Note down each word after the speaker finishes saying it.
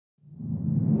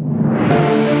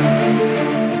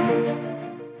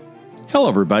Hello,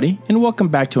 everybody, and welcome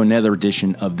back to another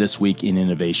edition of This Week in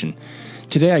Innovation.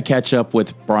 Today, I catch up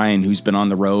with Brian, who's been on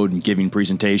the road and giving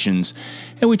presentations,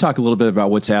 and we talk a little bit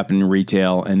about what's happening in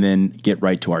retail and then get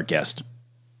right to our guest.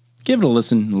 Give it a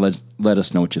listen and let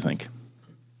us know what you think.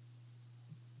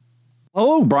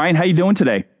 Hello, Brian. How you doing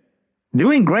today?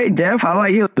 Doing great, Jeff. How are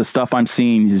you? The stuff I'm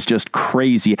seeing is just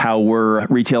crazy how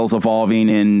retail's evolving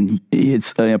and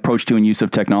its approach to and use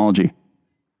of technology.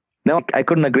 No, I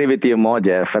couldn't agree with you more,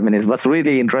 Jeff. I mean, what's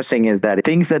really interesting is that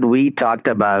things that we talked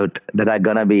about that are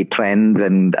going to be trends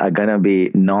and are going to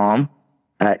be norm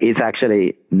is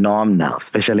actually norm now,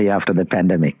 especially after the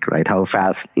pandemic, right?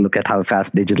 Look at how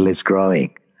fast digital is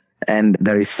growing. And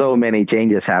there is so many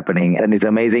changes happening. And it's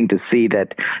amazing to see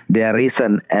that there is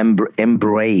an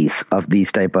embrace of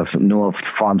these type of new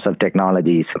forms of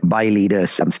technologies by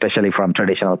leaders, especially from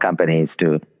traditional companies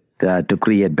to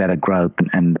create better growth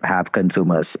and have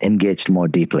consumers engaged more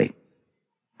deeply.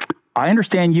 I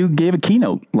understand you gave a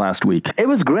keynote last week. It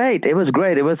was great.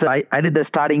 I did the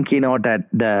starting keynote at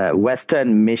the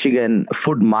Western Michigan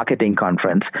Food Marketing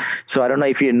Conference. So I don't know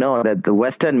if you know that the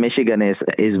Western Michigan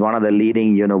is one of the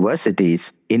leading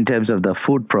universities in terms of the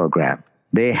food program.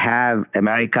 They have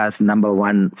America's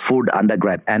 #1 food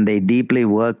undergrad, and they deeply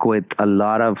work with a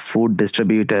lot of food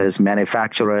distributors,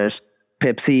 manufacturers.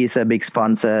 Pepsi is a big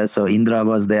sponsor. So Indra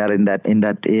was there in that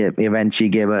event. She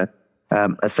gave a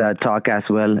talk as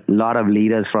well. A lot of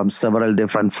leaders from several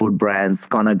different food brands,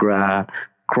 Conagra,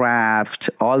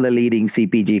 Kraft, all the leading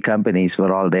CPG companies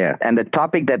were all there. And the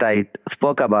topic that I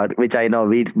spoke about, which I know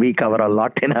we cover a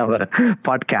lot in our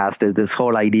podcast, is this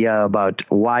whole idea about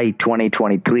why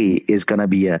 2023 is going to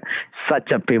be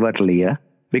such a pivotal year.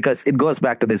 Because it goes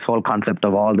back to this whole concept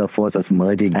of all the forces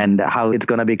merging and how it's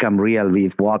going to become real.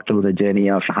 We've walked through the journey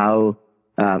of how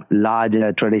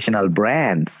larger traditional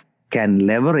brands can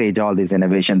leverage all this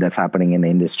innovation that's happening in the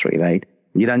industry, right?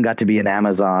 You don't got to be an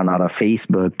Amazon or a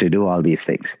Facebook to do all these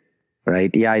things,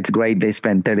 right? Yeah, it's great. They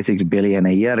spend $36 billion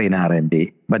a year in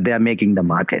R&D, but they're making the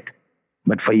market.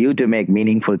 But for you to make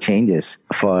meaningful changes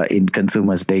in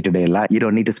consumers' day-to-day life, you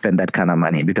don't need to spend that kind of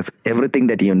money because everything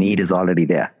that you need is already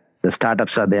there. The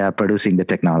startups are there producing the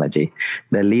technology.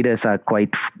 The leaders are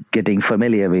quite getting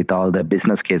familiar with all the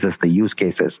business cases, the use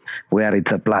cases where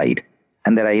it's applied.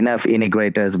 And there are enough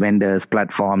integrators, vendors,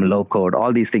 platform, low code,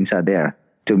 all these things are there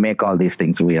to make all these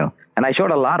things real. And I showed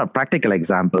a lot of practical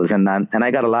examples and I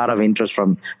got a lot of interest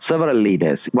from several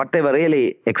leaders. What they were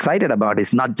really excited about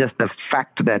is not just the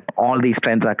fact that all these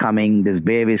trends are coming, this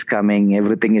wave is coming,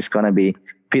 everything is going to be,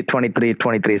 23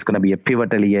 is going to be a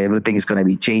pivotal year, everything is going to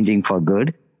be changing for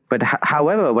good. But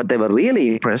however, what they were really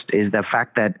impressed is the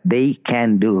fact that they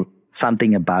can do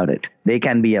something about it. They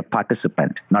can be a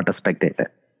participant, not a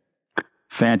spectator.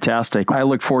 Fantastic. I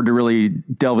look forward to really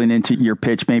delving into your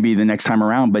pitch maybe the next time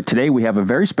around. But today we have a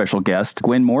very special guest,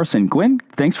 Gwen Morrison. Gwen,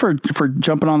 thanks for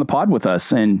jumping on the pod with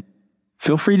us, and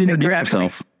feel free to introduce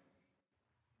yourself.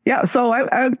 Yeah, so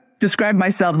I describe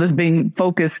myself as being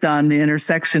focused on the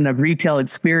intersection of retail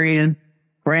experience,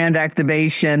 brand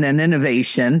activation, and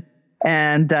innovation.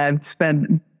 And I've spent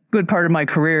a good part of my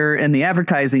career in the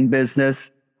advertising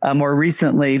business. More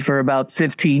recently, for about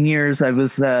 15 years, I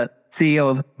was CEO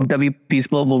of WP's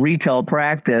global retail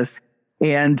practice.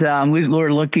 And we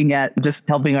were looking at just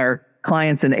helping our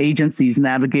clients and agencies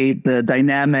navigate the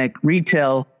dynamic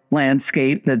retail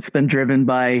landscape that's been driven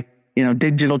by,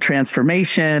 digital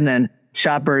transformation and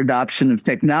shopper adoption of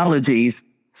technologies.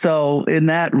 So in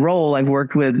that role, I've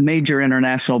worked with major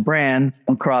international brands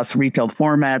across retail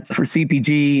formats for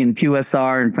CPG and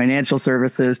QSR and financial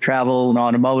services, travel and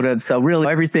automotive. So really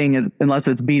everything, unless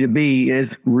it's B2B,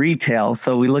 is retail.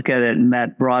 So we look at it in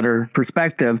that broader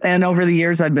perspective. And over the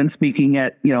years, I've been speaking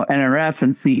at, NRF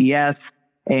and CES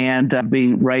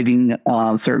and writing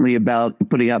certainly about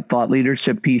putting up thought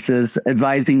leadership pieces,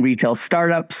 advising retail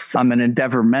startups. I'm an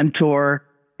Endeavor mentor.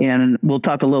 And we'll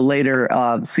talk a little later,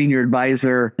 senior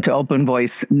advisor to Open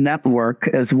Voice Network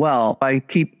as well. I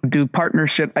do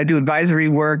partnership, I do advisory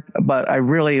work, but I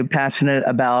really am passionate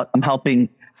about helping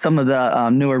some of the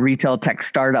newer retail tech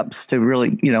startups to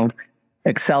really,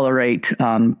 accelerate,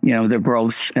 their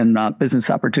growth and business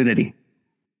opportunity.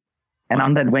 And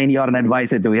on that vein, you're an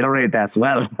advisor to Iterate as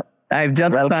well. I've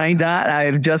just signed on.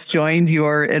 I've just joined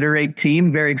your Iterate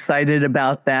team. Very excited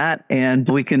about that. And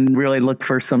we can really look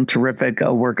for some terrific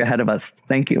work ahead of us.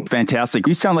 Thank you. Fantastic.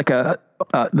 You sound like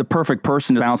the perfect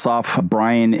person to bounce off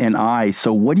Brian and I.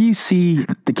 So what do you see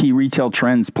the key retail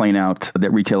trends playing out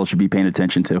that retailers should be paying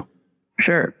attention to?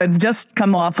 Sure. I've just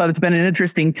come off of, it's been an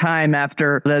interesting time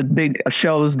after the big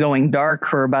shows going dark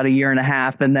for about a year and a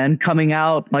half and then coming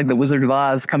out, like the Wizard of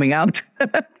Oz coming out.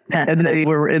 And they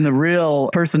were in the real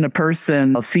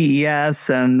person-to-person CES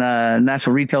and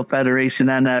National Retail Federation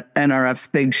and NRF's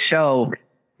big show.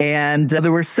 And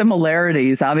there were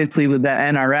similarities, obviously, with the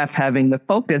NRF having the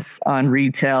focus on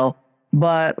retail.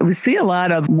 But we see a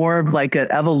lot of more of like an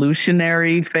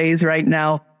evolutionary phase right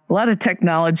now. A lot of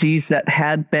technologies that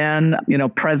had been,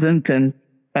 present and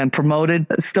promoted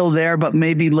still there, but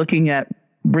maybe looking at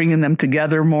bringing them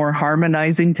together, more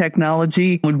harmonizing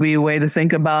technology would be a way to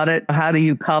think about it. How do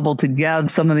you cobble together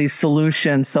some of these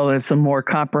solutions so it's a more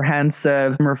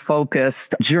comprehensive, more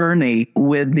focused journey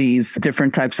with these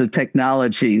different types of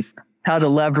technologies? How to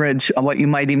leverage what you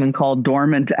might even call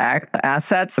dormant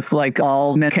assets. If like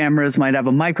all cameras might have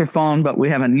a microphone, but we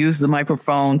haven't used the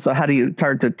microphone. So how do you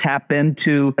start to tap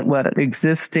into what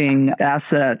existing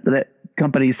asset that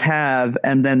companies have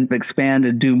and then expand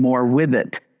and do more with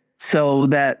it? So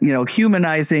that,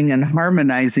 humanizing and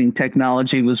harmonizing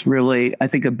technology was really, I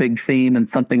think, a big theme and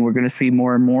something we're going to see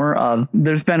more and more of.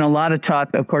 There's been a lot of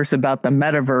talk, of course, about the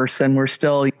metaverse, and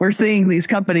we're seeing these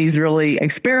companies really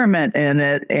experiment in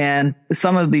it. And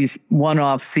some of these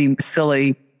one-offs seem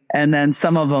silly, and then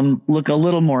some of them look a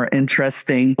little more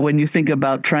interesting. When you think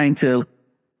about trying to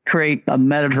create a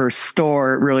metaverse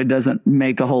store, it really doesn't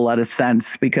make a whole lot of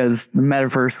sense because the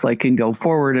metaverse can go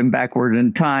forward and backward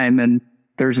in time, and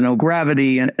there's no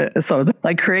gravity. And so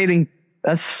like creating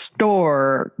a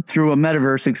store through a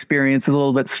metaverse experience is a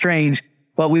little bit strange.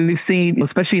 But we've seen,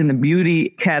 especially in the beauty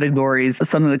categories,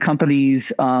 some of the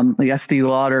companies, like Estee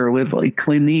Lauder with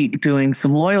Clinique, doing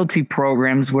some loyalty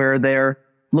programs where they're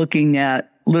looking at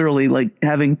literally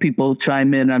having people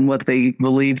chime in on what they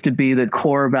believe to be the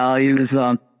core values,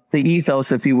 the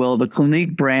ethos, if you will, the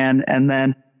Clinique brand, and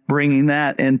then bringing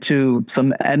that into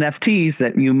some NFTs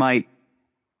that you might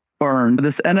earn.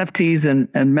 This NFTs and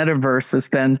metaverse has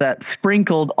been that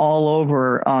sprinkled all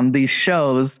over these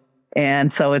shows.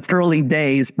 And so it's early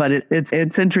days, but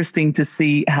it's interesting to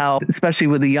see how, especially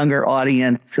with the younger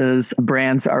audiences,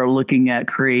 brands are looking at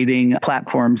creating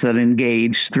platforms that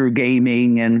engage through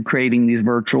gaming and creating these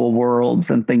virtual worlds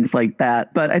and things like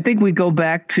that. But I think we go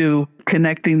back to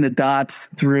connecting the dots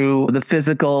through the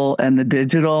physical and the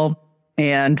digital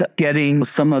and getting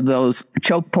some of those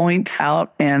choke points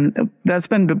out. And that's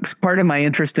been part of my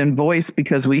interest in voice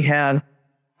because we have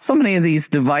so many of these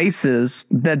devices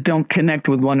that don't connect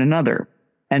with one another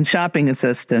and shopping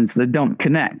assistants that don't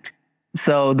connect.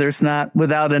 So there's not,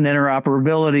 without an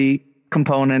interoperability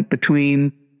component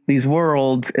between these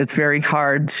worlds, it's very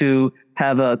hard to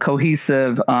have a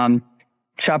cohesive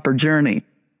shopper journey.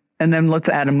 And then let's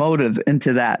add emotive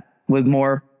into that with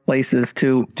more places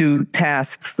to do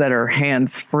tasks that are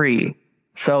hands-free.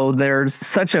 So there's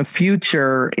such a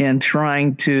future in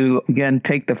trying to, again,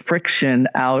 take the friction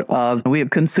out of, we have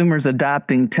consumers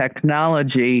adopting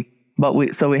technology, but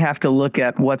we have to look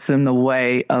at what's in the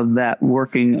way of that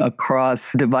working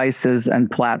across devices and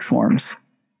platforms.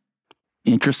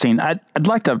 Interesting. I'd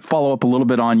like to follow up a little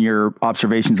bit on your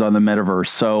observations on the metaverse.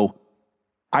 So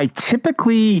I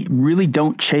typically really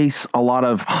don't chase a lot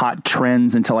of hot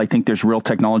trends until I think there's real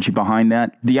technology behind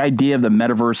that. The idea of the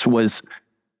metaverse was,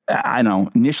 I don't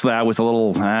know, initially I was a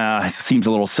little, seems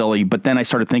a little silly, but then I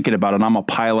started thinking about it. I'm a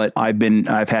pilot.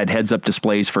 I've had heads-up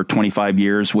displays for 25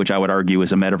 years, which I would argue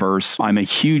is a metaverse. I'm a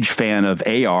huge fan of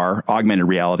AR, augmented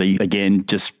reality. Again,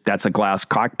 just that's a glass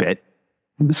cockpit.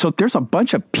 So there's a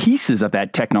bunch of pieces of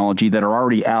that technology that are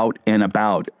already out and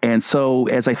about. And so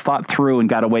as I thought through and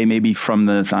got away maybe from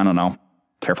the, I don't know,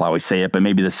 careful how I say it, but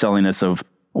maybe the silliness of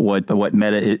what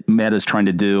Meta is trying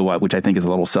to do, which I think is a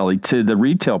little silly, to the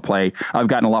retail play, I've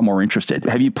gotten a lot more interested.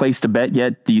 Have you placed a bet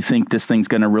yet? Do you think this thing's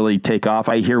going to really take off?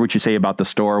 I hear what you say about the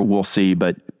store. We'll see.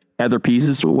 But other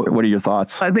pieces, what are your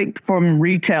thoughts? I think from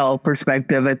retail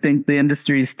perspective, I think the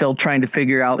industry is still trying to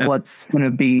figure out what's going to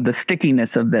be the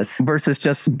stickiness of this versus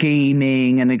just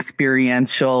gaming and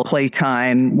experiential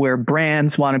playtime where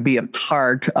brands want to be a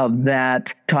part of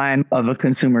that time of a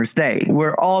consumer's day.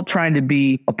 We're all trying to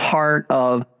be a part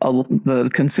of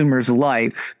the consumer's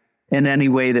life in any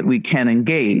way that we can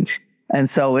engage. And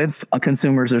so if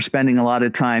consumers are spending a lot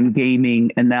of time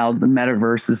gaming and now the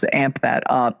metaverse is to amp that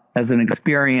up as an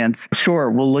experience,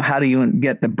 sure, we'll look, how do you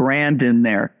get the brand in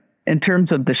there? In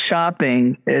terms of the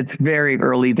shopping, it's very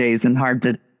early days and hard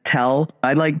to tell.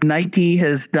 I like Nike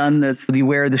has done this. You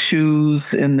wear the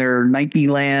shoes in their Nike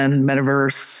Land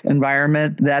metaverse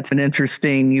environment. That's an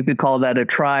interesting, you could call that a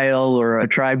trial or a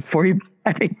try before you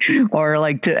or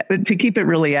like to keep it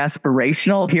really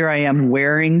aspirational. Here I am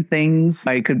wearing things.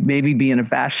 I could maybe be in a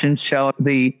fashion show.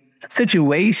 The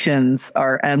situations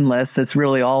are endless. It's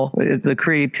really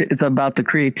it's about the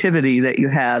creativity that you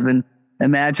have and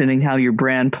imagining how your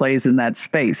brand plays in that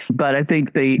space. But I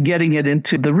think getting it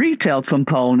into the retail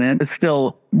component is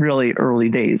still really early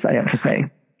days, I have to say.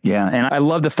 Yeah, and I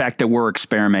love the fact that we're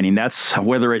experimenting. That's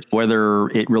whether it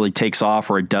really takes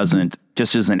off or it doesn't.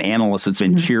 Just as an analyst, it's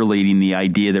been cheerleading the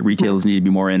idea that retailers need to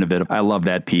be more innovative. I love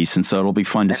that piece, and so it'll be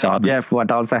fun to see. Jeff, what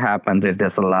also happens is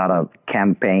there's a lot of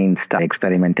campaign style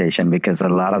experimentation because a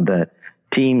lot of the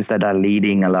teams that are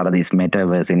leading a lot of these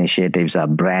metaverse initiatives are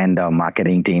brand or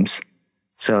marketing teams.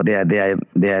 So they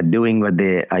are doing what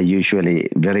they are usually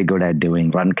very good at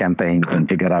doing, run campaigns and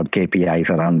figure out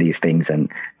KPIs around these things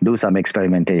and do some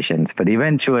experimentations. But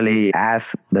eventually,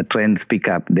 as the trends pick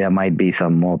up, there might be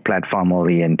some more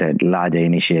platform-oriented, larger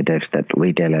initiatives that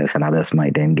retailers and others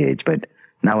might engage. But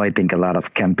now I think a lot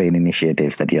of campaign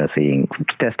initiatives that you're seeing,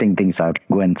 testing things out.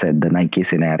 Gwen said the Nike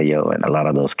scenario and a lot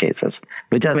of those cases,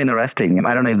 which has been interesting.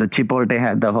 I don't know if the Chipotle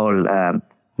had the whole...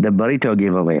 the burrito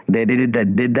giveaway. They did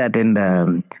that in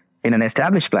an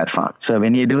established platform. So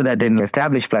when you do that in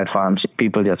established platforms,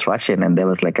 people just rush in, and there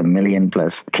was like 1 million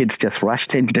plus kids just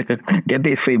rushed in to get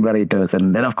these free burritos.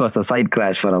 And then of course the site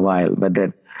crashed for a while. But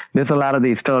then there's a lot of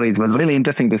these stories. It was really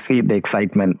interesting to see the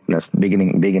excitement just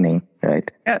beginning,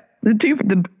 right? Yeah. To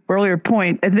the earlier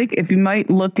point, I think if you might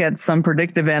look at some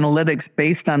predictive analytics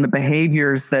based on the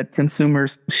behaviors that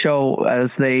consumers show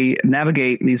as they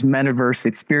navigate these metaverse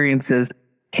experiences,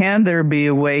 can there be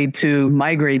a way to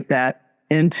migrate that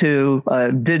into a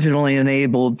digitally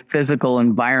enabled physical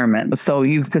environment? So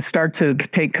you could start to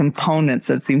take components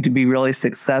that seem to be really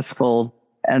successful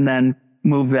and then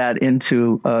move that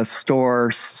into a store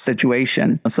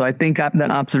situation. So I think that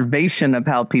observation of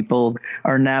how people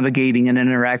are navigating and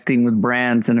interacting with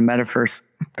brands in a metaverse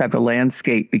type of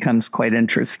landscape becomes quite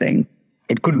interesting.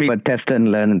 It could be a test and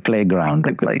learn playground.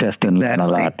 Test and learn a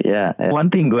lot. Yeah. One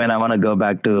thing, Gwen, I want to go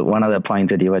back to one of the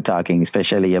points that you were talking,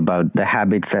 especially about the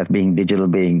habits as being digital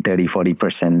being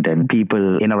 30-40% and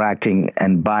people interacting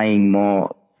and buying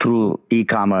more through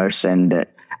e-commerce and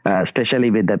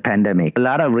especially with the pandemic. A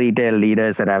lot of retail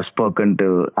leaders that I've spoken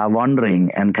to are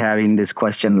wondering and having this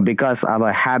question because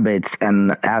our habits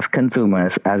and as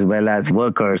consumers as well as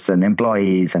workers and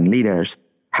employees and leaders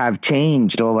have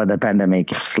changed over the pandemic.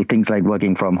 Things like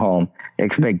working from home,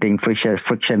 expecting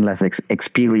frictionless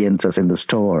experiences in the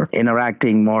store,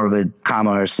 interacting more with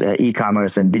commerce,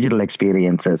 e-commerce and digital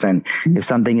experiences. And if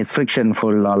something is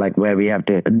frictionful or like where we have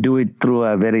to do it through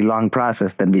a very long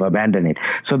process, then we abandon it.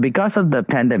 So because of the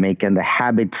pandemic and the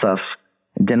habits of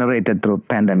generated through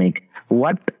pandemic,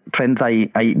 what trends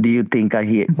do you think are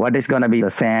here? What is going to be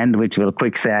the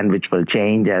quick sand, which will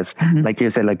change as, like you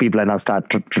said, like people are now start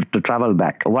to travel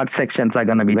back? What sections are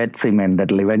going to be wet cement that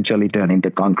will eventually turn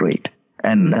into concrete?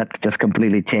 And that just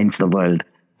completely changed the world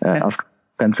of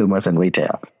consumers and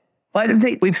retail. Well, I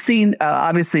think we've seen,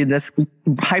 obviously, this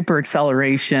hyper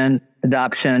acceleration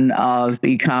adoption of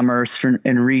e-commerce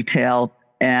in retail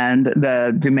and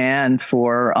the demand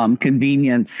for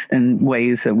convenience in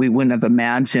ways that we wouldn't have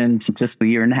imagined just a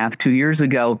year and a half, 2 years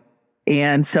ago.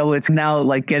 And so it's now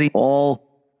like getting all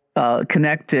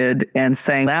connected and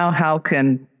saying, now how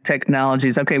can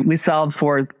technologies, we solved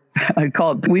for,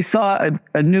 we saw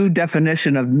a new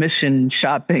definition of mission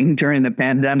shopping during the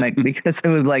pandemic because it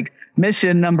was like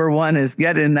mission number one is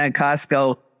get in that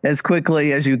Costco as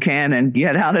quickly as you can and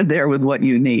get out of there with what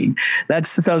you need.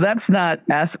 That's not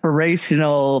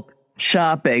aspirational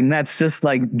shopping. That's just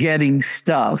like getting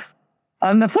stuff.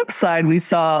 On the flip side, we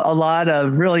saw a lot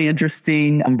of really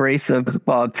interesting embrace of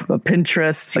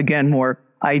Pinterest, again, more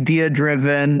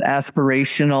idea-driven,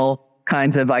 aspirational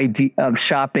kinds of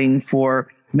shopping for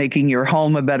making your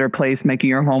home a better place,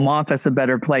 making your home office a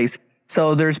better place.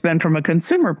 So there's been, from a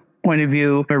consumer point of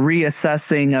view, a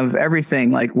reassessing of everything,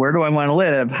 like where do I want to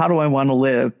live? How do I want to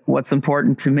live? What's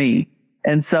important to me?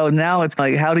 And so now it's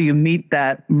like, how do you meet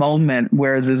that moment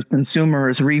where the consumer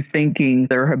is rethinking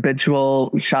their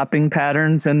habitual shopping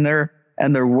patterns and their,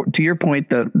 to your point,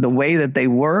 the way that they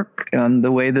work and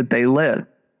the way that they live.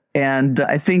 And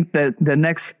I think that the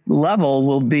next level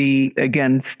will be,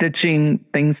 again, stitching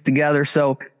things together.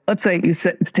 So let's say you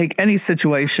take any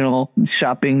situational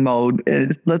shopping mode.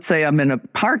 Let's say I'm in a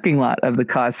parking lot of the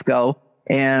Costco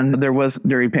and there was,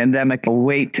 during pandemic, a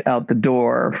wait out the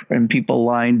door and people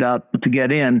lined up to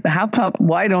get in.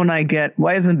 Why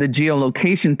isn't the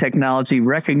geolocation technology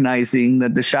recognizing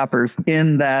that the shopper's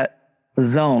in that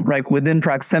zone, right, within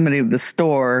proximity of the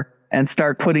store, and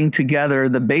start putting together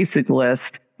the basic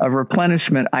list of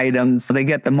replenishment items so they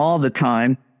get them all the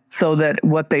time, so that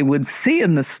what they would see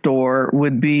in the store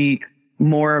would be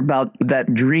more about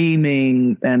that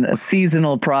dreaming and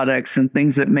seasonal products and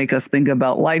things that make us think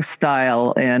about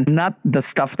lifestyle and not the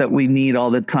stuff that we need all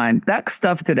the time. That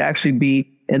stuff could actually be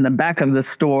in the back of the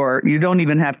store. You don't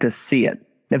even have to see it.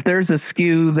 If there's a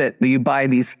SKU that you buy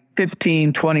these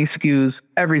 15, 20 SKUs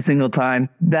every single time,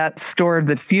 that store of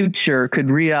the future could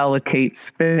reallocate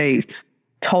space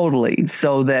totally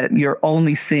so that you're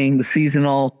only seeing the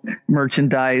seasonal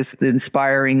merchandise, the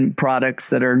inspiring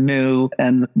products that are new,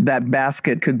 and that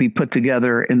basket could be put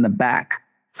together in the back.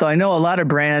 So I know a lot of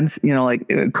brands, like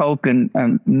Coke and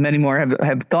many more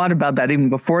have thought about that even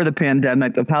before the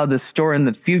pandemic, of how the store in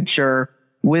the future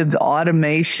with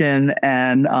automation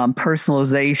and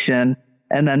personalization,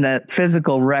 and then that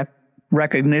physical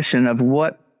recognition of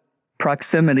what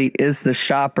proximity is the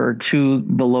shopper to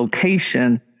the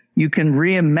location, you can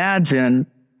reimagine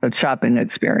a shopping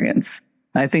experience.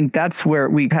 I think that's where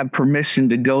we have permission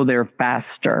to go there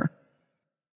faster.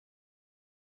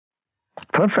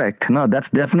 Perfect. No, that's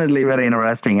definitely very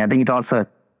interesting. I think it also,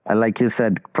 like you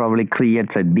said, probably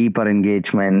creates a deeper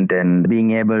engagement and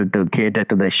being able to cater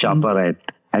to the shopper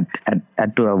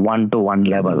at to a one-to-one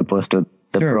level opposed to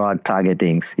the broad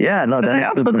targetings. Yeah, no, I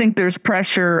also think there's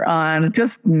pressure on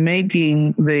just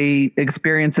making the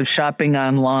experience of shopping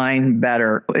online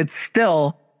better. It's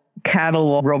still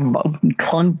catalog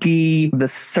clunky. The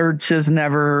search is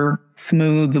never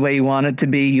smooth the way you want it to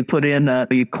be. You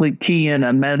key in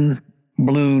a men's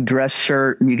blue dress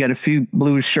shirt, and you get a few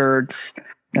blue shirts,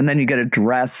 and then you get a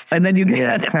dress, and then you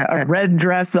get a red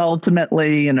dress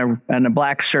ultimately, and a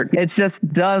black shirt.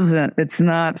 It's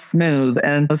not smooth.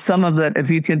 And some of that, if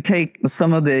you can take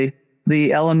some of the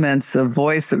elements of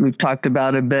voice that we've talked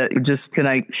about a bit, can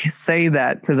I say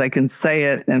that? Because I can say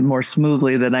it and more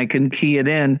smoothly than I can key it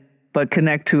in, but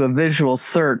connect to a visual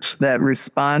search that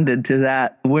responded to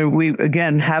that, where we,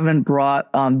 again, haven't brought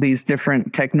these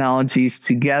different technologies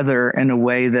together in a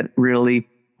way that really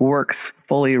works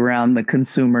fully around the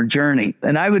consumer journey.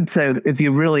 And I would say, if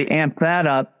you really amp that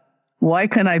up, why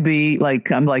can't I be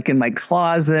I'm in my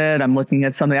closet, I'm looking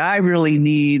at something, I really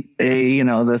need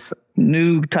this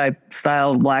new type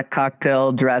style black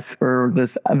cocktail dress for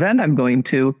this event I'm going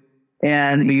to.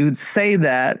 And you'd say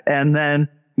that, and then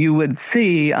you would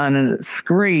see on a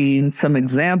screen some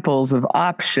examples of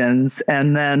options,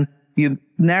 and then you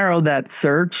narrow that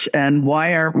search. And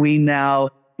why aren't we now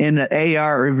in an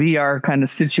AR or VR kind of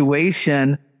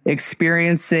situation,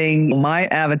 experiencing my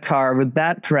avatar with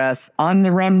that dress on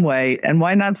the runway? And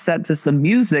why not set to some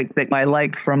music that I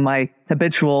like from my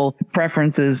habitual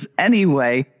preferences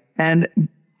anyway, and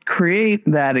create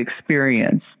that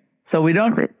experience? So we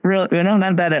don't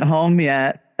have that at home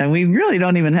yet, and we really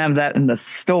don't even have that in the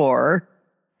store.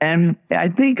 And I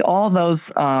think all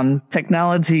those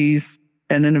technologies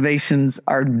and innovations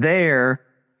are there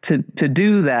to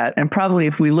do that. And probably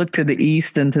if we look to the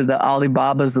East and to the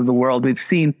Alibabas of the world, we've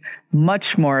seen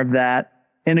much more of that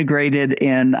integrated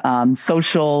in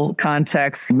social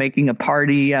context, making a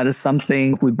party out of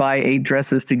something. If we buy 8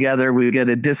 dresses together, we get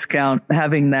a discount.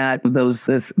 Having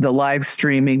the live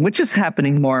streaming, which is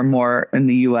happening more and more in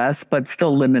the US, but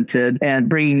still limited, and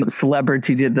bringing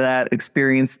celebrity to that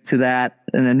experience to that,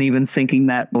 and then even syncing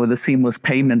that with a seamless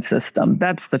payment system.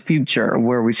 That's the future of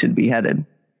where we should be headed.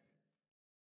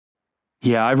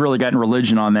 Yeah, I've really gotten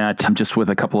religion on that just with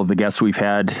a couple of the guests we've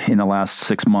had in the last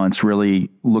 6 months,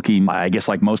 really looking, I guess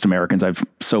like most Americans, I've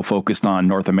so focused on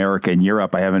North America and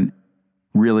Europe, I haven't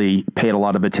really paid a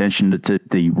lot of attention to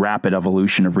the rapid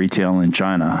evolution of retail in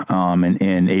China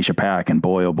and Asia Pac. And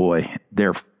boy, oh boy,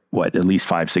 they're at least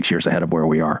 5-6 years ahead of where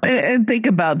we are. And think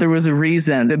about, there was a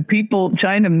reason that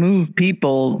China moved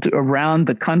people around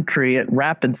the country at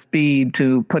rapid speed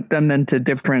to put them into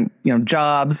different,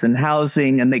 jobs and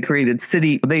housing, and they created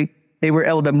they were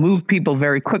able to move people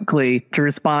very quickly to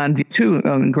respond to,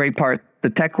 in great part, the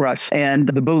tech rush and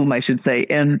the boom, I should say.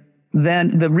 And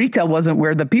then the retail wasn't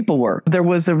where the people were. There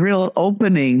was a real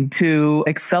opening to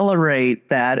accelerate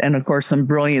that, and of course some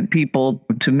brilliant people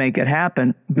to make it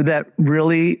happen that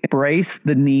really embrace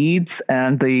the needs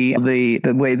and the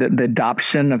way that the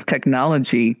adoption of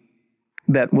technology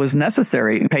that was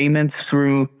necessary. Payments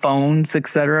through phones, et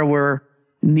cetera, were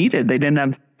needed. They didn't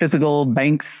have physical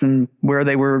banks and where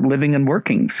they were living and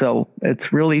working. So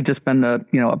it's really just been a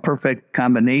perfect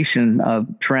combination of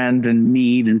trend and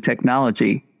need and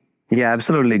technology. Yeah,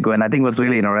 absolutely, Gwen. I think what's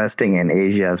really interesting in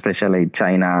Asia, especially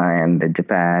China and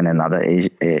Japan and other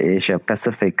Asia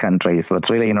Pacific countries, what's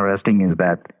really interesting is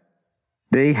that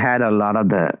they had a lot of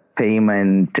the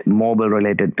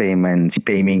mobile-related payments,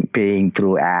 paying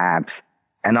through apps,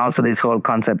 and also this whole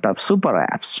concept of super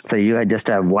apps. So you just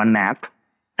have one app,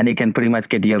 and you can pretty much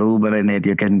get your Uber in it.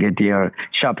 You can get your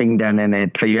shopping done in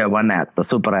it. So you have one app, the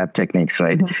super app techniques,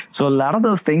 right? Mm-hmm. So a lot of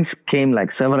those things came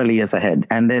like several years ahead,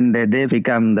 and then they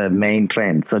become the main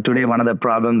trend. So today, one of the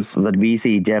problems that we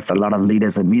see, Jeff, a lot of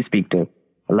leaders that we speak to,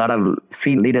 a lot of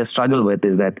leaders struggle with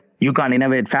is that you can't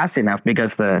innovate fast enough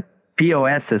because the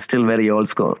POS is still very old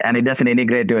school and it doesn't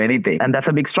integrate to anything. And that's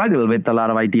a big struggle with a lot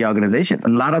of IT organizations. A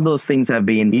lot of those things have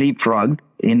been leapfrogged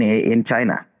in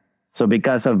China. So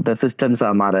because of the systems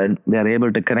are modern, they're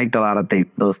able to connect a lot of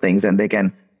those things, and they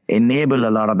can enable a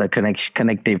lot of the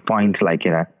connective points, like,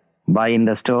 buy in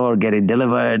the store, get it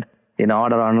delivered,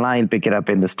 order online, pick it up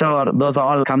in the store. Those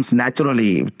all comes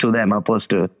naturally to them, opposed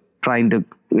to trying to,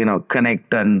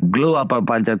 connect and glue up a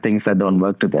bunch of things that don't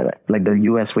work together, like the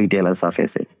US retailers are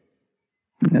facing.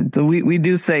 So we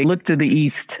do say, look to the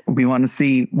East. We want to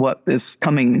see what is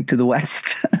coming to the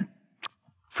West.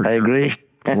 I agree.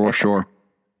 For sure.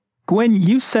 Gwen,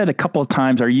 you've said a couple of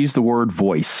times, or used the word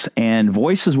voice, and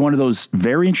voice is one of those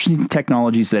very interesting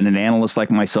technologies that an analyst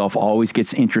like myself always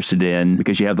gets interested in,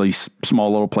 because you have these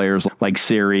small little players like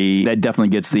Siri. That definitely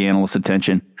gets the analyst's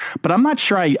attention. But I'm not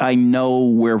sure I know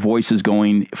where voice is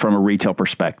going from a retail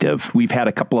perspective. We've had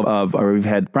a couple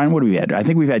Brian, what have we had? I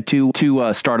think we've had two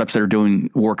startups that are doing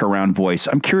work around voice.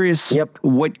 I'm curious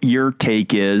what your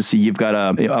take is. You've got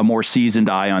a more seasoned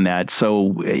eye on that.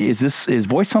 So is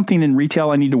voice something in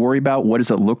retail I need to worry about? What does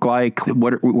it look like?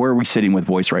 Where are we sitting with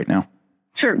voice right now?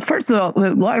 Sure. First of all,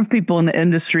 a lot of people in the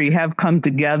industry have come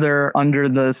together under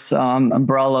this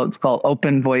umbrella. It's called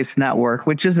Open Voice Network,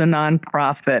 which is a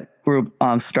nonprofit group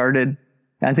started.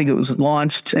 I think it was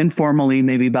launched informally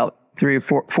maybe about 3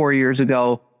 or 4 years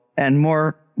ago, and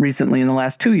more recently in the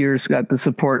last 2 years got the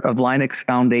support of Linux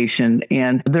Foundation.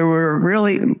 And there were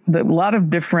really a lot of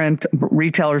different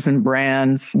retailers and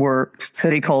brands were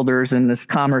stakeholders in this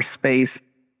commerce space,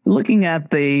 looking at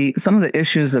some of the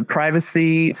issues of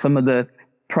privacy, some of the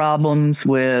problems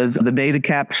with the data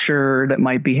capture that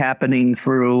might be happening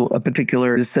through a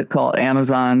particular, called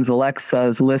Amazon's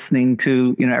Alexa's listening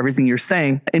to everything you're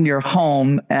saying in your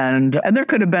home. And there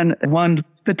could have been one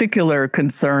particular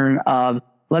concern of,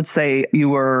 let's say you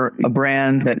were a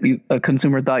brand that a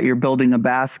consumer thought you're building a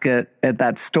basket at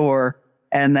that store,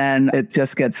 and then it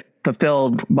just gets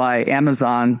fulfilled by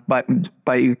Amazon by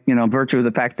virtue of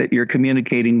the fact that you're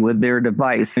communicating with their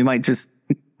device. You might just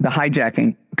the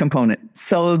hijacking component.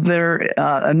 So there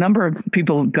a number of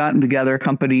people have gotten together,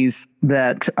 companies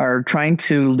that are trying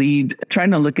to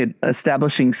look at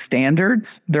establishing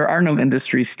standards. There are no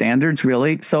industry standards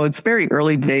really. So it's very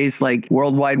early days, like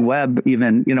World Wide Web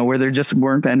even, where there just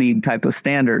weren't any type of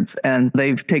standards. And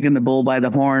they've taken the bull by the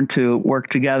horn to work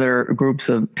together, groups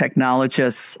of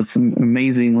technologists, some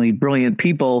amazingly brilliant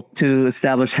people, to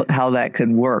establish how that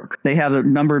could work. They have a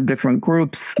number of different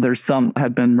groups. There's some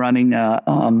have been running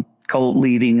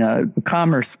co-leading a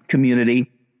commerce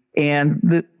community. And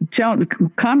the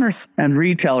commerce and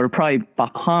retail are probably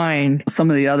behind some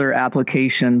of the other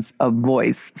applications of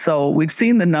voice. So we've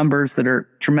seen the numbers that are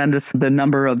tremendous, the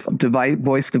number of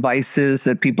voice devices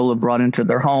that people have brought into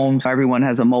their homes. Everyone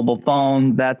has a mobile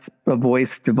phone. That's a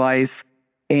voice device.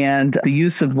 And the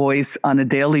use of voice on a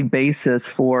daily basis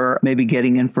for maybe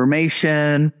getting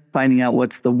information, finding out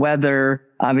what's the weather.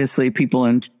 Obviously, people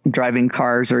in driving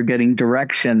cars are getting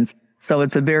directions. So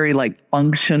it's a very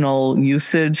functional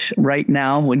usage right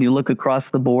now when you look across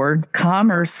the board.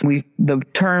 Commerce, the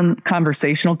term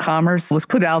conversational commerce was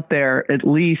put out there at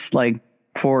least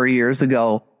 4 years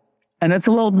ago. And it's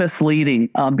a little misleading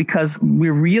because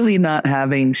we're really not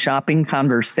having shopping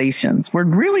conversations.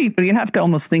 You have to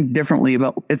almost think differently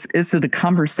about, is it a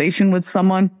conversation with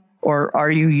someone, or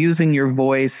are you using your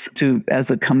voice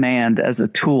as a command, as a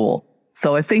tool?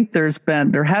 So I think there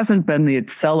hasn't been the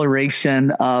acceleration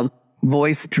of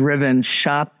voice-driven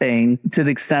shopping to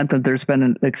the extent that there's been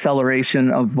an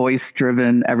acceleration of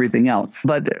voice-driven everything else.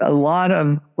 But a lot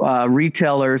of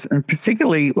retailers, and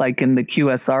particularly in the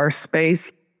QSR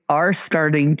space, are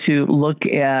starting to look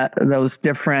at those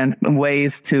different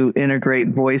ways to integrate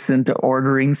voice into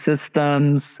ordering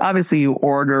systems. Obviously, you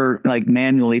order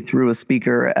manually through a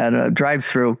speaker at a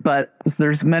drive-through, but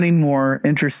there's many more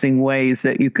interesting ways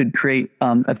that you could create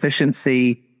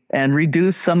efficiency and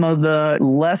reduce some of the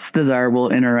less desirable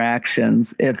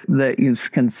interactions if that you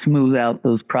can smooth out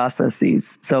those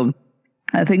processes. So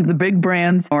I think the big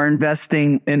brands are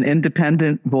investing in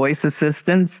independent voice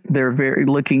assistants. They're very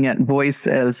looking at voice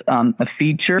as a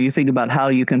feature. You think about how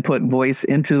you can put voice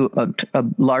into a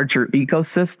larger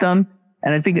ecosystem.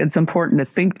 And I think it's important to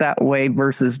think that way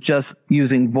versus just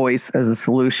using voice as a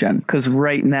solution. Because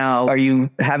right now, are you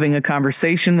having a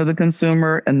conversation with a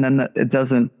consumer and then it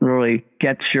doesn't really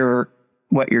get your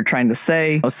what you're trying to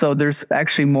say. So there's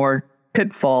actually more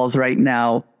pitfalls right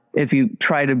now if you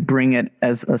try to bring it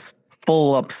as a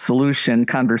full up solution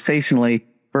conversationally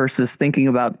versus thinking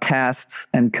about tasks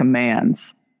and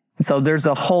commands. So there's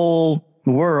a whole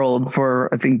world for,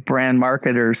 I think, brand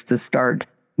marketers to start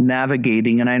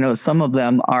navigating. And I know some of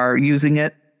them are using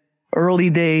it early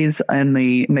days and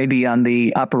maybe on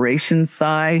the operations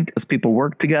side as people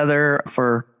work together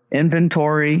for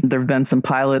inventory. There have been some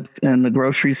pilots in the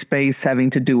grocery space having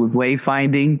to do with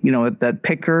wayfinding, that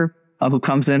picker who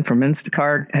comes in from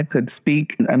Instacart could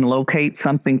speak and locate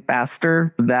something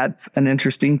faster. That's an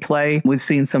interesting play. We've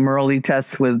seen some early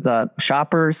tests with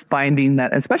shoppers finding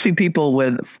that, especially people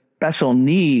with special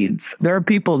needs, there are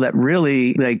people that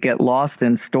really get lost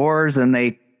in stores and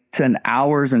they spend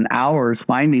hours and hours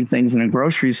finding things in a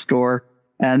grocery store.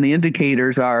 And the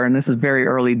indicators are, and this is very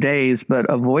early days, but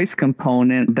a voice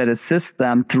component that assists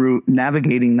them through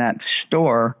navigating that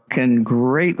store can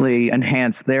greatly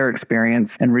enhance their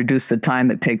experience and reduce the time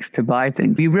it takes to buy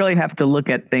things. You really have to look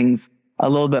at things a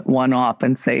little bit one-off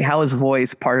and say, how is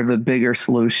voice part of a bigger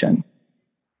solution?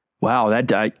 Wow,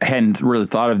 I hadn't really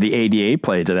thought of the ADA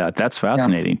play to that. That's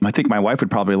fascinating. Yeah. I think my wife would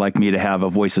probably like me to have a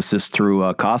voice assist through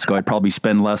Costco. I'd probably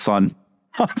spend less on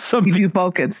some of you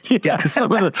focus. Yeah,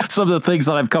 some of the things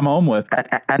that I've come home with.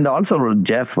 And also,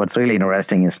 Jeff, what's really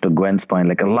interesting is to Gwen's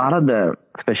point, a lot of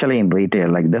especially in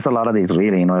retail, there's a lot of these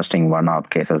really interesting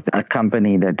one-off cases. A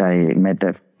company that I met,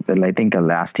 I think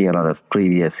last year or the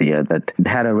previous year, that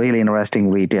had a really interesting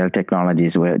retail technology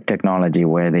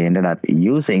where they ended up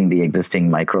using the existing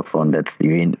microphone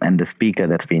and the speaker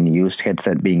that's being used,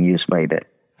 headset being used by the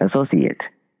associate,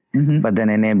 but then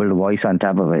enabled voice on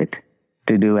top of it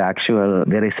to do actual,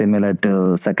 very similar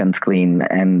to second screen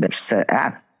and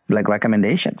app,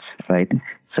 recommendations, right?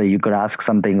 So you could ask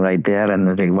something right there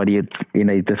and say, what do you,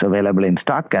 is this available in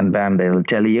stock? And bam, they will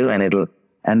tell you,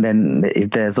 and then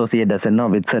if the associate doesn't know,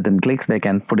 with certain clicks, they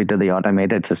can put it to the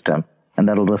automated system and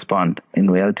that'll respond in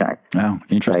real time. Oh,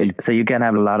 interesting. Right? So you can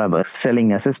have a lot of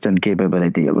selling assistant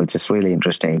capability, which is really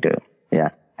interesting too. Yeah.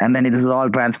 And then it is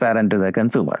all transparent to the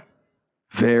consumer.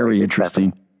 Very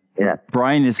interesting. Yeah.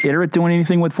 Brian, is Iterate doing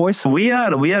anything with voice? We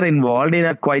are involved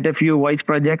in quite a few voice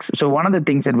projects. So one of the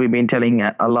things that we've been telling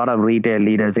a lot of retail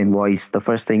leaders in voice, the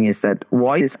first thing is that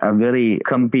voice is a very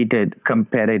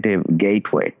competitive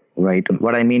gateway, right?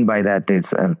 What I mean by that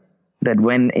is that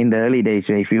when in the early days,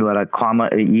 if you were a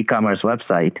e-commerce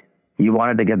website, you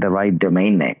wanted to get the right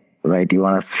domain name, right? You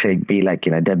want to say, be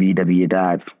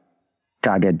www.target.com.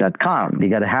 You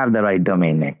got to have the right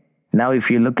domain name. Now,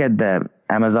 if you look at the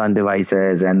Amazon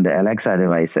devices and the Alexa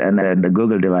devices and the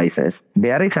Google devices,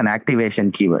 there is an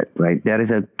activation keyword, right? There is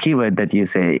a keyword that you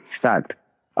say start.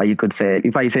 Or you could say,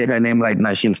 if I say her name right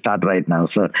now, she'll start right now.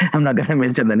 So I'm not going to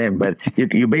mention the name, but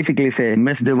you basically say,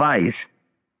 Miss Device,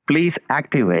 please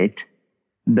activate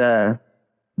the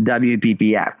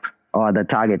WPP app or the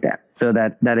Target app. So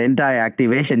that entire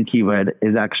activation keyword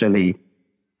is actually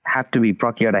have to be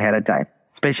procured ahead of time.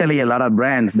 Especially a lot of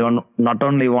brands not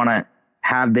only want to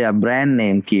have their brand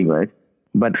name keyword,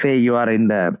 but say you are in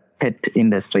the pet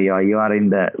industry or you are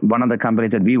in one of the companies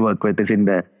that we work with is in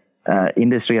the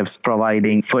industry of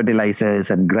providing fertilizers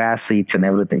and grass seeds and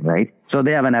everything, right? So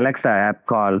they have an Alexa app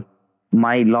called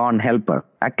My Lawn Helper,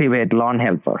 activate Lawn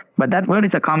Helper. But that word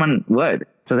is a common word.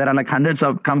 So there are hundreds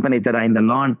of companies that are in the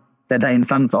lawn, that are in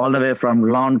some all the way from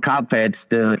lawn carpets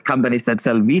to companies that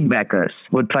sell weed whackers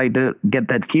would try to get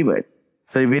that keyword.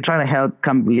 So if we're trying to help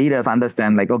leaders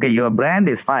understand, okay, your brand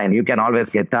is fine. You can always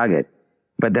get Target.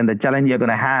 But then the challenge you're going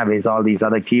to have is all these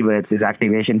other keywords, these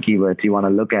activation keywords you want to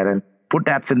look at and put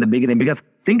apps in the beginning. Because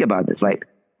think about this, right?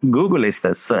 Google is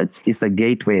the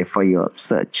gateway for your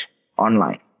search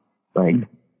online, right?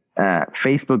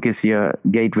 Facebook is your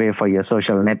gateway for your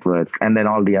social network, and then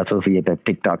all the associated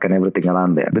TikTok and everything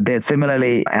around there. But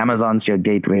similarly, Amazon's your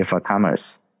gateway for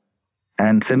commerce.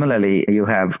 And similarly, you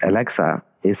have Alexa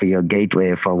is your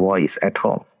gateway for voice at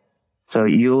home. So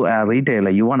you are a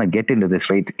retailer, you want to get into this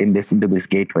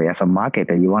gateway. As a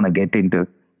marketer, you want to get into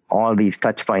all these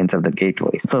touch points of the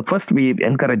gateway. So first, we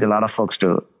encourage a lot of folks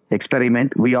to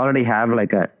experiment. We already have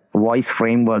a voice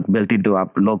framework built into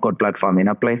our low-code platform in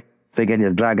Apply. So you can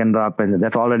just drag and drop, and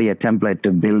that's already a template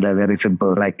to build a very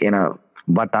simple,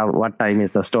 what time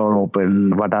is the store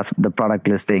open? What are the product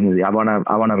listings? I want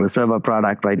to reserve a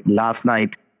product, right? Last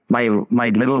night, my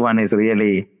little one is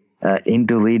really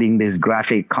into reading these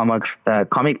graphic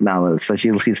comic novels. So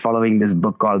she's following this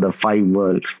book called The 5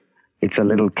 Worlds. It's a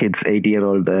little kid's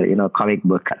 8-year-old, comic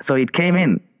book. So it came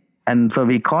in. And so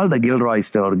we called the Gilroy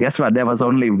store. Guess what? There was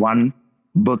only one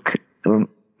book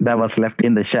that was left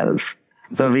in the shelves.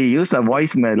 So we used a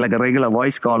voicemail, like a regular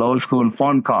voice call, old school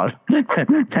phone call.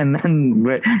 And then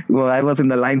I was in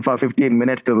the line for 15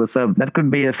 minutes to reserve. That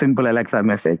could be a simple Alexa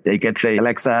message. You could say,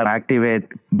 Alexa, activate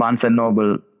Barnes &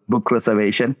 Noble book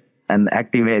reservation and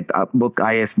activate book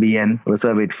ISBN,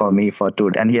 reserve it for me for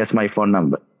 2. And here's my phone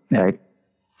number, right?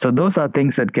 So those are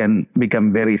things that can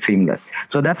become very seamless.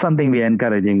 So that's something we're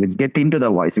encouraging, which get into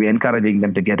the voice. We're encouraging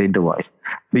them to get into voice.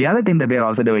 The other thing that we're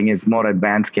also doing is more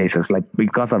advanced cases, like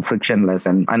because of frictionless.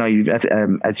 And I know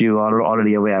as you are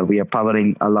already aware, we are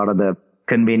powering a lot of the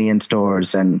convenience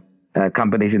stores and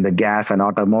companies in the gas and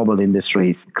automobile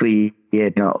industries create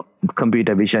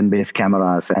computer vision based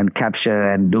cameras and capture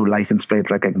and do license plate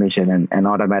recognition and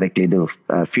automatically do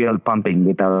fuel pumping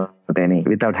without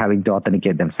having to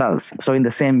authenticate themselves. So in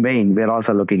the same vein, we're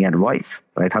also looking at voice,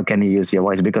 right? How can you use your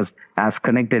voice? Because as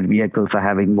connected vehicles are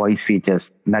having voice features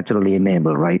naturally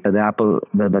enabled, right? The Apple,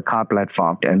 the car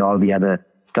platform and all the other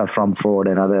stuff from Ford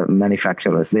and other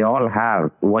manufacturers, they all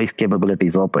have voice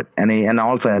capabilities open. And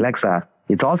also Alexa,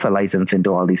 it's also licensed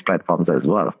into all these platforms as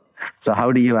well. So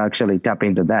how do you actually tap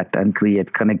into that and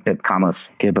create connected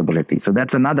commerce capabilities? So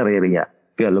that's another area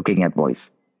we are looking at voice.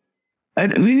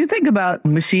 When you think about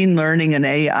machine learning and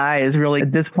AI is really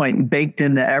at this point baked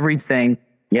into everything.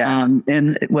 Yeah.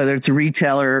 And whether it's a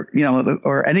retailer,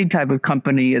 or any type of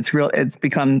company, it's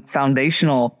become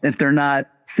foundational. If they're not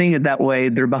seeing it that way,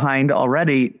 they're behind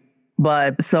already.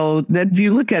 But so that if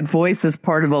you look at voice as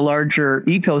part of a larger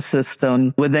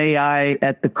ecosystem with AI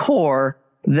at the core,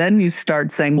 then you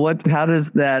start saying, how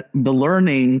does the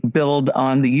learning build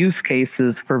on the use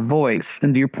cases for voice?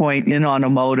 And to your point, in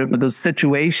automotive, those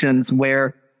situations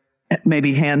where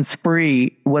maybe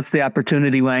hands-free, what's the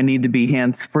opportunity when I need to be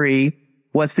hands-free?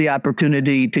 What's the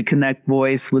opportunity to connect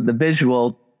voice with the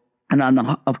visual? And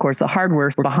of course, the hardware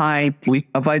behind.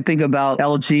 If I think about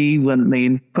LG, when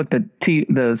they put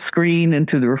the screen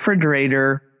into the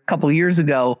refrigerator a couple of years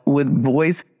ago, with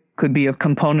voice could be a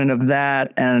component of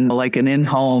that, and like an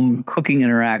in-home cooking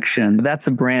interaction. That's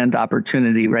a brand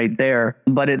opportunity right there.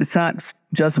 But it's not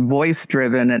just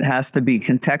voice-driven. It has to be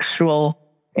contextual,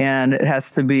 and it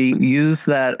has to use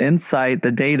that insight,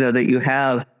 the data that you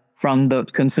have from the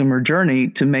consumer journey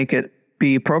to make it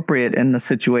be appropriate in the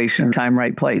situation, time,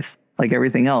 right place, like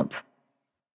everything else.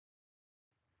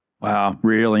 Wow,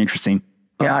 really interesting.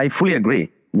 Yeah, I fully agree.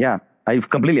 Yeah, I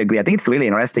completely agree. I think it's really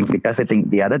interesting because I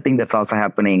think the other thing that's also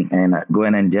happening, and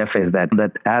Gwen and Jeff, is that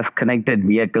as connected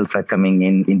vehicles are coming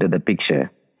into the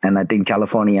picture, and I think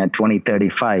California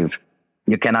 2035,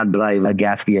 you cannot drive a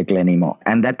gas vehicle anymore.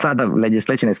 And that sort of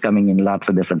legislation is coming in lots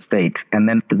of different states. And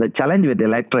then the challenge with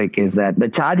electric is that the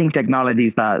charging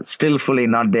technologies are still fully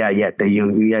not there yet.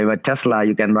 You have a Tesla,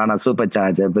 you can run a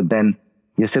supercharger, but then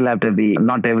you still have to be,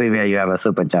 not everywhere you have a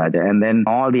supercharger. And then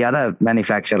all the other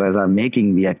manufacturers are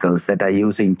making vehicles that are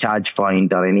using charge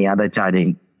point or any other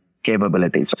charging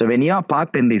capabilities. So when you are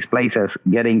parked in these places,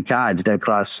 getting charged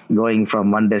across, going from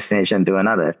one destination to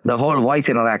another, the whole voice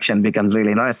interaction becomes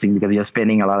really interesting because you're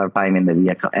spending a lot of time in the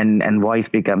vehicle, and voice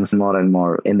becomes more and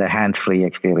more in the hands-free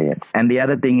experience. And the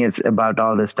other thing is about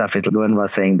all this stuff, Gwen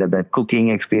was saying that the cooking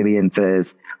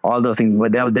experiences, all those things,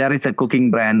 but there is a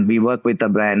cooking brand. We work with a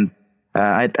brand.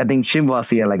 I think Shiv was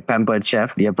here, like Pampered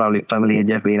Chef. You're probably familiar,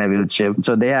 Jeff, we interviewed Shiv.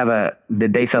 So they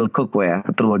sell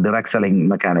cookware through a direct selling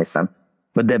mechanism.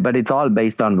 But it's all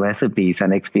based on recipes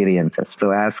and experiences.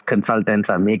 So as consultants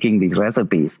are making these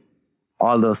recipes,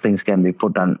 all those things can be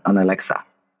put on Alexa.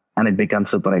 And it becomes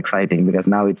super exciting because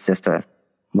now it's just a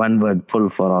one-word pull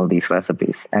for all these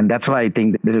recipes. And that's why I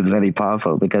think this is very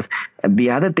powerful, because the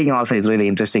other thing also is really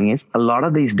interesting is a lot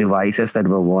of these devices that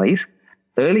were voice,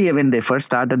 earlier when they first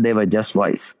started, they were just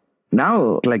voice.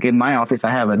 Now, like in my office,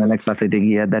 I have an Alexa sitting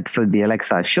here. That's the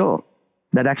Alexa Show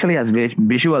that actually has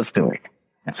visuals to it.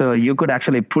 So you could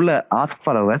actually ask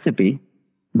for a recipe.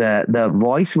 The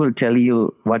voice will tell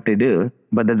you what to do,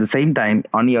 but at the same time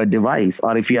on your device,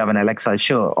 or if you have an Alexa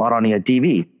Show or on your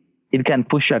TV, it can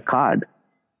push a card,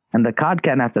 and the card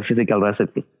can have the physical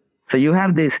recipe. So you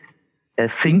have this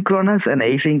synchronous and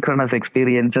asynchronous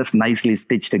experiences nicely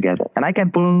stitched together. And I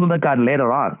can pull the card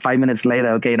later on, 5 minutes later.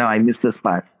 Okay, now I missed this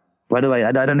part. I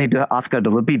don't need to ask her to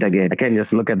repeat again. I can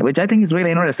just look at it, which I think is really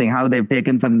interesting how they've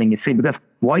taken something you see, because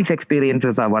voice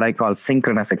experiences are what I call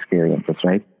synchronous experiences,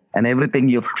 right? And everything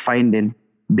you find in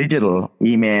digital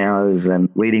emails and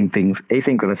reading things,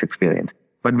 asynchronous experience.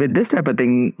 But with this type of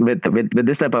thing, with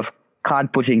this type of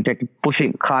card pushing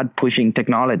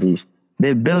technologies,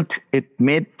 they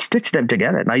stitched them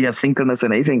together. Now you have synchronous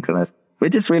and asynchronous,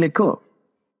 which is really cool.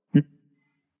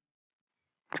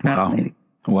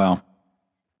 Wow.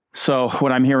 So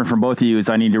what I'm hearing from both of you is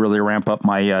I need to really ramp up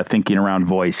my thinking around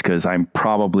voice, because I'm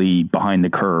probably behind the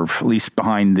curve, at least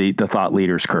behind the thought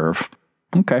leaders curve.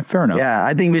 Okay, fair enough. Yeah,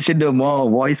 I think we should do more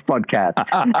voice podcasts.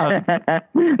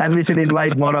 And we should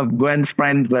invite more of Gwen's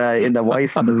friends in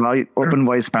the Open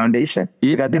Voice Foundation.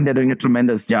 I think they're doing a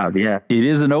tremendous job. Yeah. It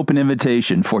is an open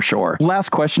invitation for sure.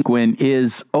 Last question, Gwen,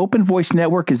 is Open Voice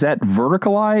Network, is that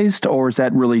verticalized, or is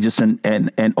that really just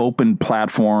an open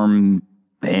platform,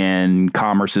 and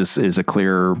commerce is a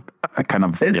clear kind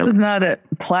of... It is not a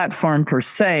platform per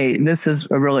se. This is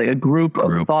really a group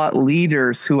of thought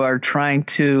leaders who are trying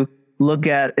to look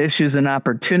at issues and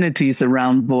opportunities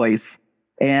around voice.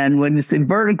 And when you say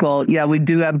vertical, yeah, we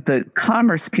do have the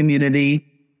commerce community.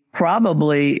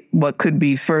 Probably what could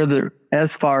be further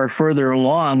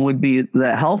along would be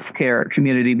the healthcare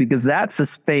community, because that's a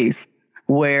space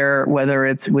where, whether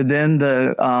it's within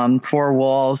the four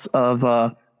walls of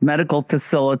a medical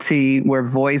facility, where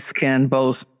voice can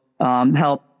both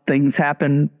help things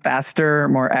happen faster,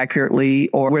 more accurately,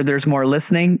 or where there's more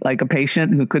listening, like a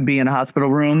patient who could be in a hospital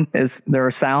room, is there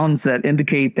are sounds that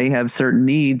indicate they have certain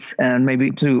needs, and maybe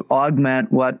to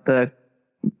augment what the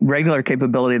regular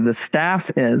capability of the staff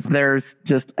is. There's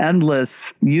just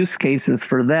endless use cases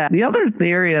for that. The other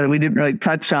area that we didn't really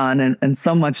touch on, and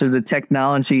so much of the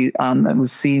technology that we've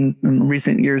seen in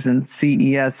recent years in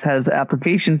CES has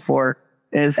application for,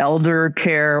 is elder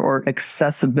care or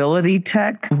accessibility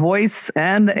tech. Voice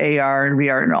and AR and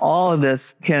VR and all of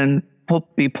this can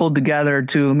be pulled together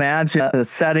to imagine a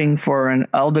setting for an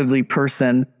elderly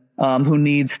person who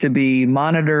needs to be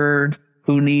monitored,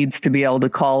 who needs to be able to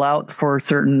call out for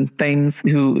certain things,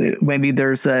 who maybe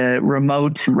there's a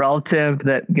remote relative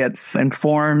that gets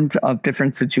informed of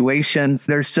different situations.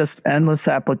 There's just endless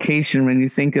application when you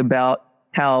think about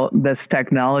how this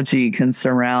technology can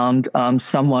surround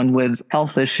someone with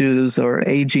health issues or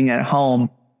aging at home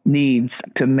needs,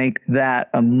 to make that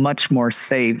a much more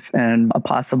safe and a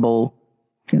possible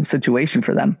situation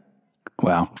for them.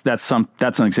 Wow. That's an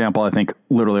example I think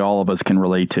literally all of us can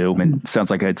relate to. And it sounds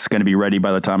like it's going to be ready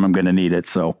by the time I'm going to need it.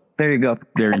 So there you go.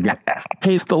 There you go.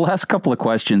 Hey, the last couple of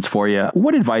questions for you.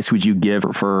 What advice would you give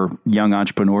for young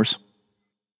entrepreneurs?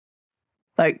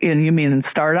 You mean in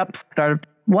startups?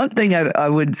 One thing I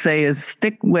would say is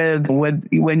stick with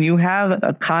when you have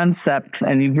a concept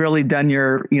and you've really done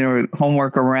your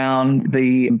homework around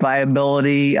the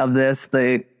viability of this,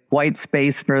 the white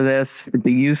space for this,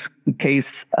 the use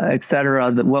case, et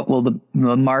cetera, what will the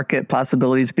market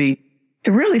possibilities be,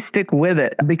 to really stick with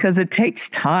it, because it takes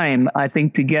time, I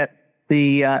think, to get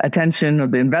the attention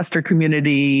of the investor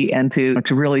community and to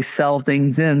really sell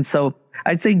things in. So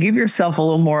I'd say give yourself a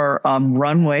little more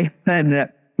runway than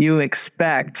you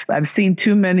expect. I've seen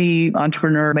too many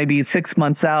entrepreneurs, maybe 6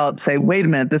 months out, say, wait a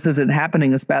minute, this isn't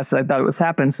happening as fast as I thought it was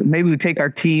happening. So maybe we take our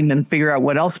team and figure out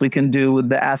what else we can do with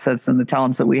the assets and the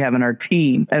talents that we have in our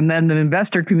team. And then the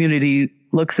investor community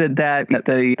looks at that.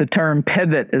 The term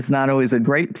pivot is not always a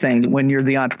great thing when you're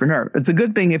the entrepreneur. It's a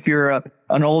good thing if you're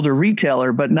an older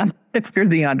retailer, but not if you're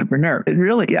the entrepreneur. It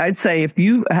really, I'd say if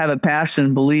you have a passion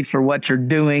and belief for what you're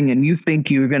doing and you think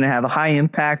you're going to have a high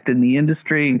impact in the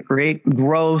industry and create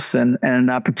growth and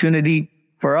opportunity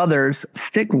for others,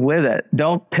 stick with it.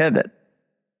 Don't pivot.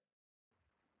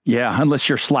 Yeah, unless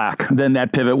you're Slack, then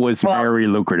that pivot was very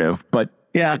lucrative. But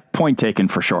yeah, point taken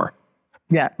for sure.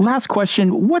 Yeah. Last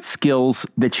question. What skills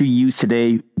that you use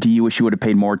today do you wish you would have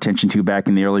paid more attention to back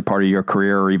in the early part of your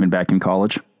career or even back in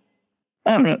college?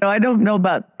 I don't know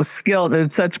about skill.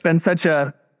 There's been such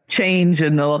a change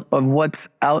of what's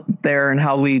out there and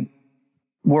how we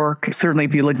work. Certainly,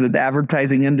 if you look at the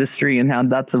advertising industry and how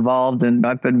that's evolved, and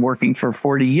I've been working for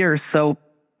 40 years, so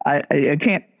I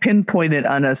can't pinpoint it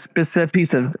on a specific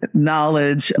piece of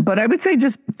knowledge, but I would say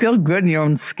just feel good in your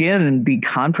own skin and be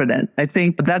confident. I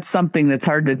think that's something that's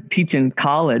hard to teach in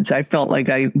college. I felt like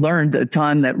I learned a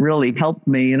ton that really helped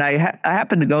me. And I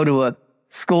happened to go to a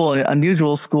school, an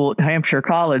unusual school, Hampshire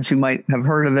College, you might have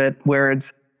heard of it, where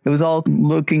it was all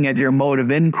looking at your mode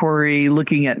of inquiry,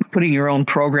 looking at putting your own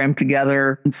program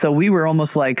together. So we were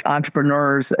almost like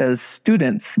entrepreneurs as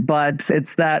students, but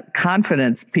it's that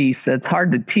confidence piece that's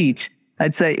hard to teach.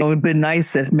 I'd say it would have been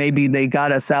nice if maybe they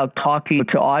got us out talking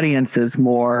to audiences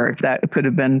more, if that could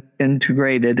have been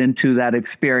integrated into that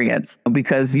experience.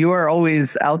 Because you are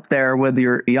always out there, whether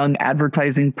you're a young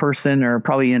advertising person or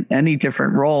probably in any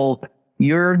different role,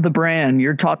 you're the brand,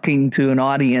 you're talking to an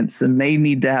audience, and they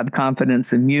need to have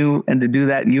confidence in you. And to do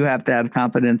that, you have to have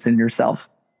confidence in yourself.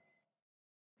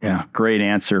 Yeah, great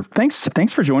answer. Thanks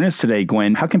for joining us today,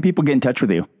 Gwen. How can people get in touch with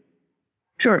you?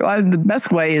 Sure. The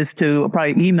best way is to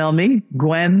probably email me,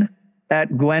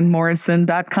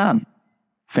 Gwen@gwenmorrison.com.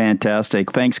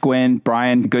 Fantastic. Thanks, Gwen.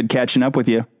 Brian, good catching up with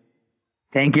you.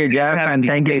 Thank you, Jeff, and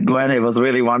thank you, Gwen. It was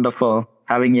really wonderful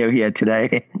having you here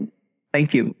today.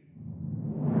 Thank you.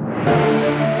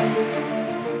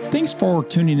 Thanks for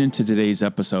tuning into today's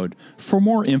episode. For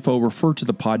more info, refer to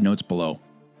the pod notes below.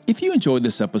 If you enjoyed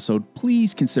this episode,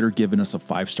 please consider giving us a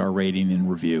 5-star rating and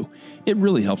review. It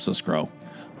really helps us grow.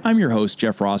 I'm your host,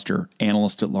 Jeff Roster,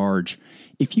 analyst at large.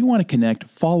 If you want to connect,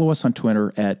 follow us on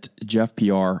Twitter at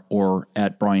JeffPR or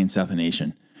at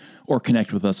BrianSathianathan, or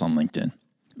connect with us on LinkedIn.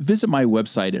 Visit my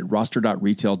website at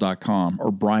roster.retail.com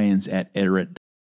or Brian's at iterate.com.